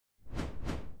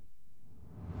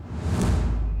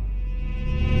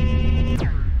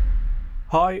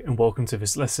Hi and welcome to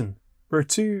this lesson. There are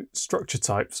two structure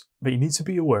types that you need to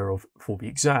be aware of for the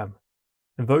exam,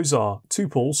 and those are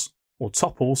tuples or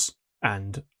tuples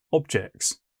and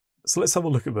objects. So let's have a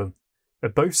look at them. They're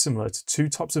both similar to two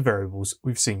types of variables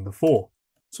we've seen before.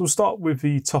 So we'll start with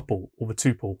the tuple or the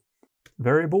tuple.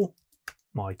 Variable,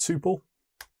 my tuple,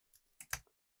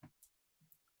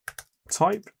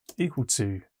 type equal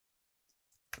to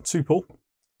tuple,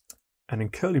 and in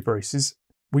curly braces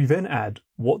we then add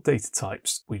what data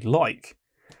types we'd like.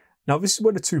 Now this is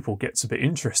where the tuple gets a bit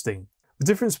interesting. The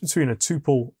difference between a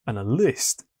tuple and a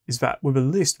list is that with a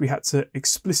list we had to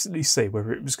explicitly say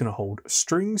whether it was going to hold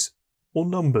strings or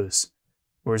numbers.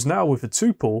 Whereas now with a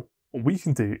tuple, what we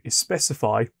can do is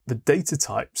specify the data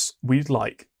types we'd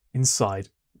like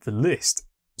inside the list.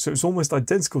 So it's almost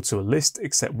identical to a list,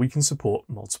 except we can support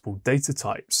multiple data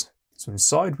types. So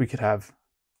inside we could have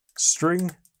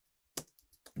string,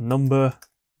 number,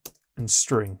 and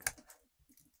string.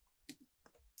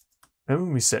 And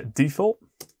when we set default,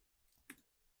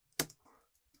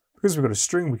 because we've got a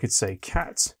string, we could say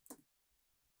cat,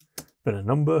 then a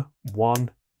number, 1,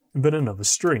 and then another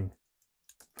string,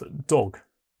 but dog.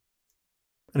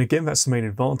 And again, that's the main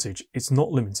advantage. It's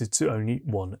not limited to only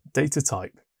one data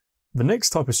type. The next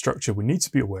type of structure we need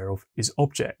to be aware of is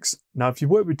objects. Now, if you've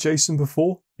worked with JSON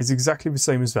before, it's exactly the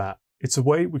same as that. It's a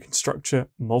way we can structure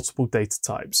multiple data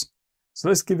types. So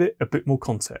let's give it a bit more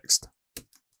context.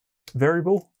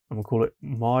 Variable, and we'll call it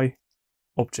my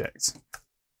object.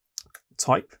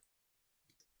 Type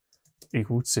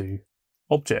equal to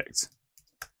object.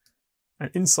 And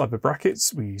inside the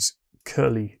brackets, we use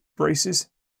curly braces,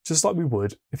 just like we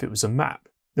would if it was a map.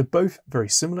 They're both very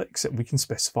similar, except we can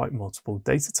specify multiple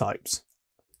data types.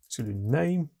 So we do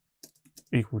name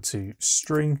equal to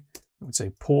string, I would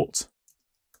say port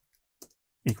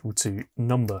equal to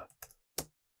number.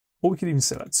 Or we could even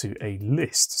set that to a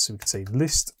list. So we could say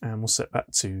list and we'll set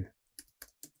that to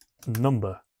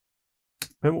number.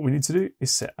 Then what we need to do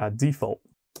is set our default.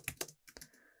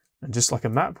 And just like a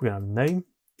map, we're going to have name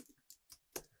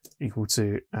equal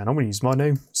to, and I'm going to use my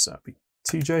name, so that'd be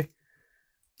TJ.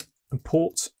 And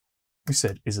port, we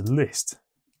said, is a list.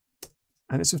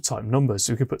 And it's of type number,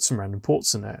 so we could put some random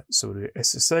ports in there. So we'll do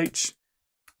SSH,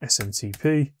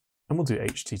 SMTP, and we'll do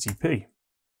HTTP.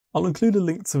 I'll include a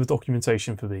link to the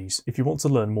documentation for these if you want to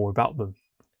learn more about them.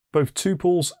 Both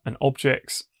tuples and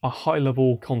objects are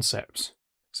high-level concepts.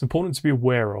 It's important to be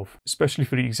aware of, especially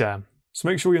for the exam. So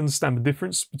make sure you understand the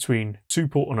difference between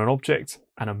tuple and an object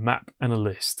and a map and a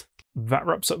list. That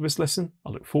wraps up this lesson.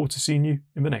 I look forward to seeing you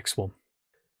in the next one.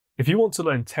 If you want to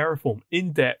learn Terraform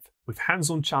in depth with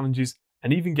hands-on challenges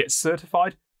and even get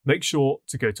certified, make sure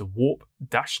to go to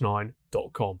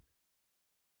warp-9.com.